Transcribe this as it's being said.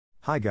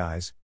Hi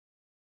guys.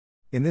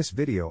 In this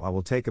video I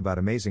will take about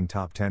amazing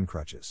top 10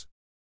 crutches.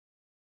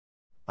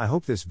 I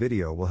hope this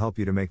video will help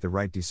you to make the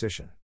right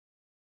decision.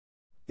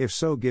 If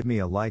so, give me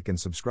a like and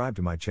subscribe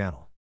to my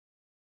channel.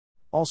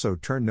 Also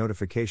turn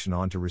notification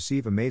on to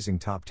receive amazing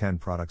top 10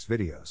 products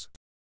videos.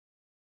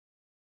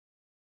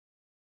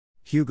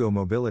 Hugo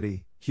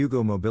Mobility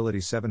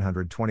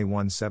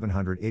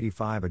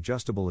 785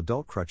 adjustable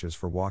adult crutches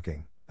for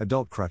walking,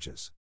 adult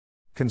crutches.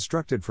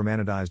 Constructed from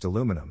anodized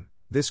aluminum,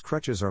 these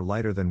crutches are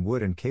lighter than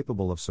wood and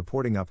capable of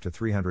supporting up to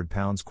 300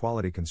 pounds.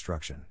 Quality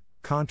construction.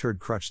 Contoured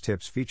crutch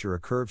tips feature a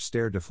curved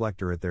stair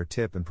deflector at their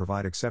tip and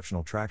provide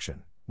exceptional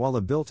traction, while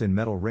a built-in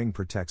metal ring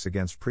protects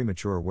against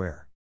premature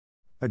wear.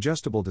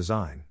 Adjustable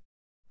design.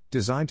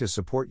 Designed to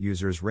support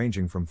users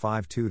ranging from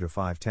 5'2" to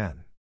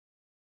 5'10".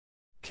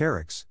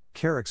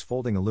 Carex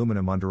folding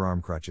aluminum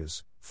underarm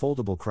crutches,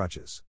 foldable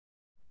crutches.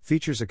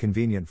 Features a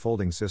convenient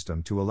folding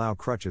system to allow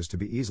crutches to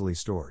be easily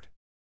stored.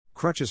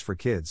 Crutches for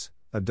kids,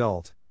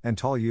 adult, and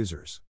tall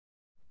users.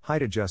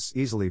 Height adjusts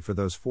easily for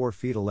those 4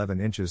 feet 11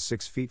 inches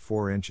 6 feet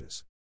 4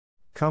 inches.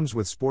 Comes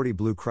with sporty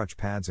blue crutch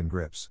pads and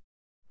grips.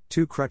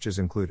 2 crutches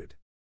included.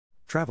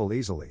 Travel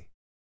easily.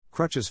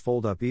 Crutches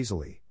fold up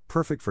easily,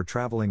 perfect for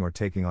traveling or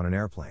taking on an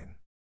airplane.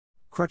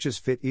 Crutches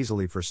fit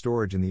easily for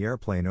storage in the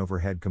airplane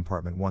overhead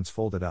compartment once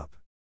folded up.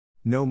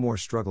 No more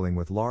struggling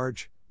with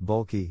large,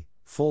 bulky,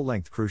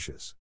 full-length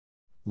crutches.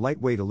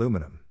 Lightweight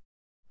aluminum.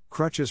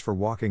 Crutches for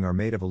walking are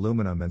made of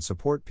aluminum and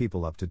support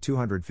people up to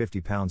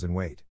 250 pounds in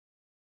weight.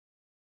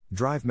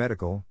 Drive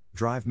Medical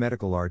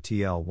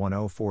RTL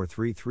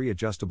 10433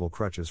 adjustable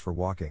crutches for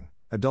walking,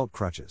 adult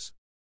crutches.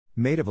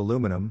 Made of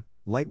aluminum,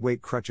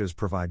 lightweight crutches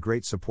provide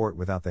great support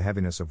without the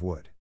heaviness of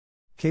wood.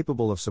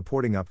 Capable of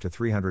supporting up to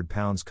 300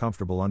 pounds.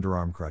 Comfortable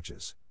underarm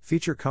crutches.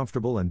 Feature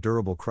comfortable and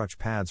durable crutch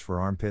pads for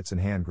armpits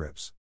and hand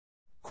grips.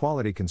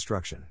 Quality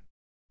construction.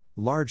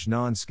 Large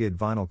non-skid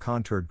vinyl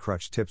contoured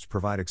crutch tips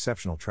provide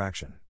exceptional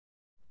traction.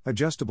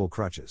 Adjustable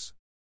crutches.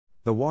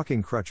 The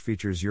walking crutch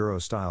features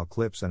Euro-style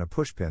clips and a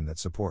pushpin that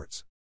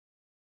supports.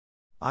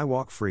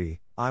 iWalk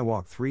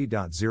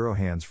 3.0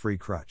 hands-free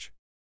crutch.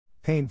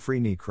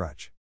 Pain-free knee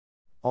crutch.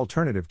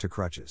 Alternative to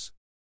crutches.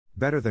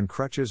 Better than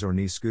crutches or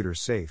knee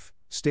scooters. Safe,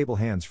 stable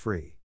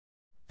hands-free.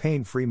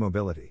 Pain-free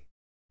mobility.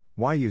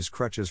 Why use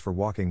crutches for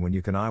walking when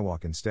you can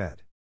iWalk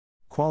instead?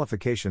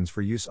 Qualifications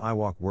for use.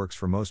 iWalk works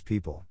for most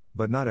people,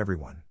 but not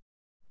everyone.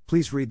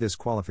 Please read this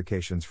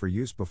qualifications for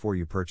use before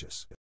you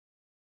purchase.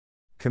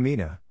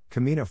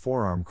 KMINA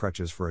Forearm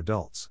crutches for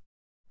adults.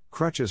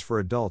 Crutches for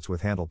adults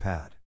with handle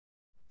pad.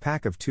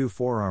 Pack of 2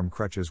 forearm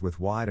crutches with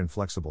wide and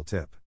flexible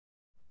tip.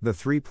 The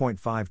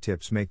 3.5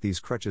 tips make these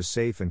crutches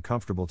safe and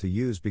comfortable to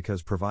use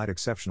because provide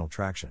exceptional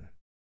traction.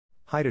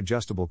 Height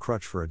adjustable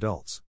crutch for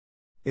adults.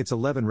 Its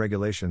 11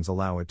 regulations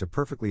allow it to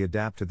perfectly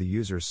adapt to the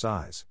user's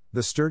size.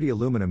 The sturdy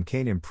aluminum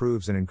cane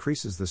improves and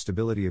increases the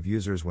stability of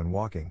users when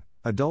walking.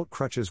 Adult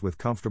crutches with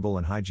comfortable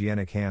and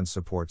hygienic hand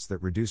supports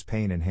that reduce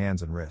pain in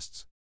hands and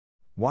wrists.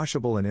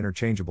 Washable and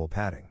interchangeable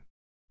padding.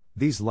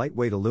 These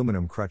lightweight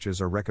aluminum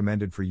crutches are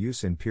recommended for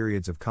use in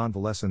periods of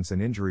convalescence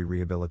and injury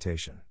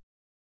rehabilitation.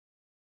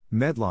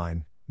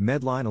 Medline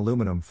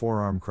aluminum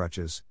forearm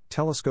crutches.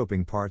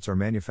 Telescoping parts are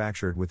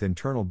manufactured with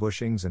internal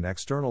bushings and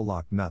external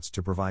lock nuts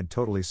to provide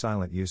totally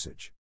silent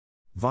usage.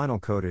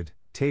 Vinyl coated,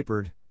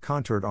 tapered,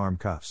 contoured arm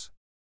cuffs.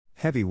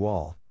 Heavy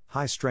wall,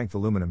 high strength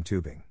aluminum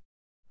tubing.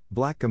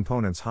 Black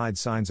components hide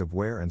signs of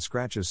wear and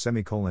scratches.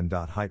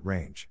 Height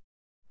range.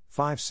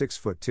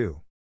 5'6"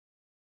 2".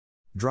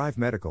 Drive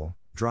Medical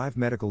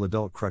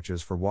adult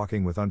crutches for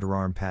walking with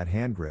underarm pad.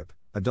 Handgrip,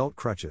 adult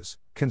crutches,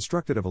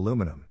 constructed of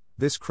aluminum.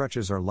 These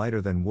crutches are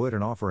lighter than wood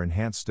and offer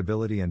enhanced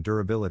stability and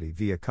durability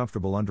via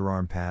comfortable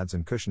underarm pads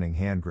and cushioning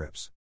hand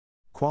grips.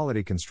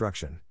 Quality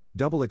construction.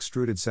 Double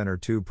extruded center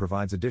tube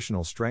provides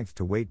additional strength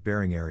to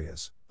weight-bearing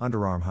areas.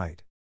 Underarm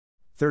height.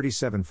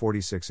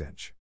 37-46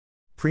 inch.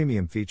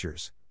 Premium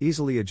features.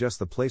 Easily adjust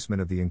the placement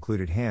of the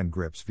included hand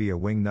grips via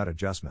wing nut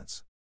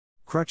adjustments.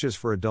 Crutches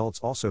for adults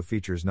also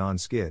features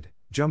non-skid,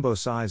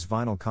 jumbo-size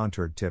vinyl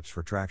contoured tips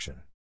for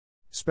traction.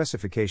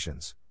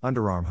 Specifications.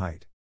 Underarm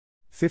height.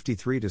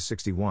 53 to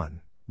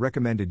 61,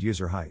 recommended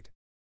user height.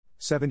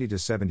 70 to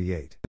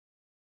 78.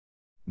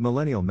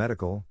 Millennial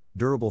Medical,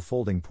 durable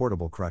folding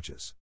portable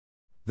crutches.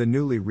 The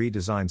newly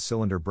redesigned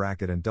cylinder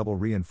bracket and double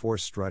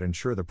reinforced strut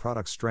ensure the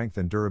product's strength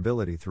and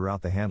durability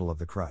throughout the handle of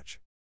the crutch.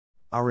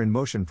 Our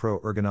InMotion Pro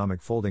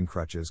ergonomic folding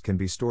crutches can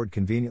be stored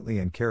conveniently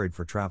and carried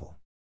for travel.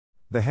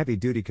 The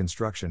heavy-duty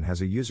construction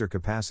has a user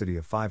capacity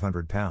of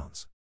 500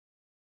 pounds.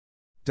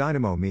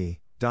 DynamoMe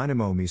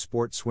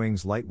Sport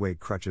Swings lightweight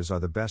crutches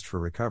are the best for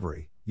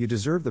recovery. You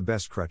deserve the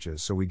best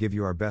crutches, so we give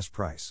you our best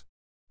price.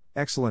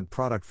 Excellent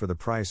product for the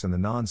price, and the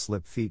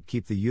non-slip feet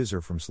keep the user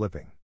from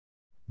slipping.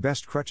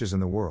 Best crutches in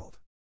the world.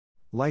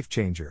 Life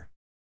changer.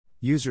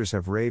 Users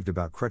have raved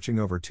about crutching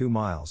over 2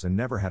 miles and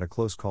never had a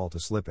close call to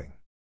slipping.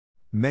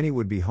 Many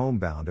would be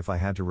homebound if I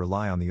had to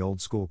rely on the old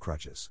school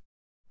crutches.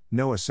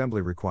 No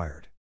assembly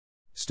required.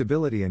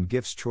 Stability and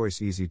Gift's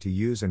choice, easy to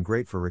use and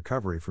great for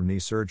recovery from knee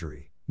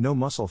surgery, no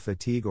muscle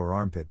fatigue or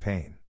armpit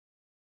pain.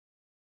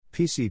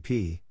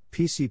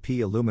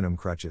 PCP Aluminum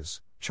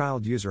Crutches,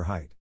 child user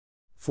height.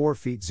 4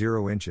 feet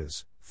 0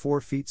 inches, 4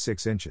 feet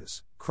 6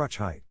 inches, crutch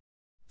height.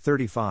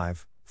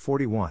 35,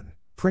 41.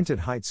 Printed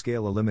height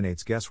scale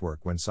eliminates guesswork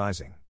when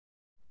sizing.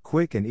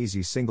 Quick and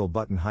easy single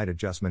button height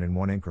adjustment in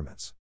 1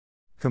 increments.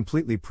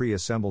 Completely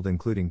pre-assembled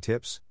including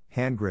tips,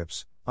 hand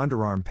grips,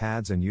 underarm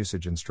pads and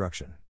usage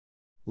instruction.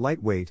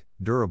 Lightweight,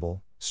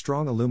 durable,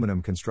 strong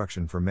aluminum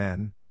construction for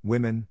men,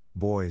 women,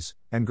 boys,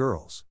 and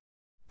girls.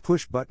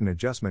 Push button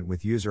adjustment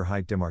with user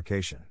height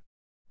demarcation.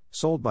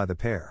 Sold by the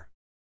pair.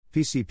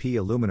 PCP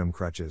Aluminum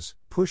Crutches,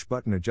 push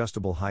button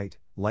adjustable height,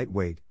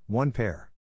 lightweight, 1 pair.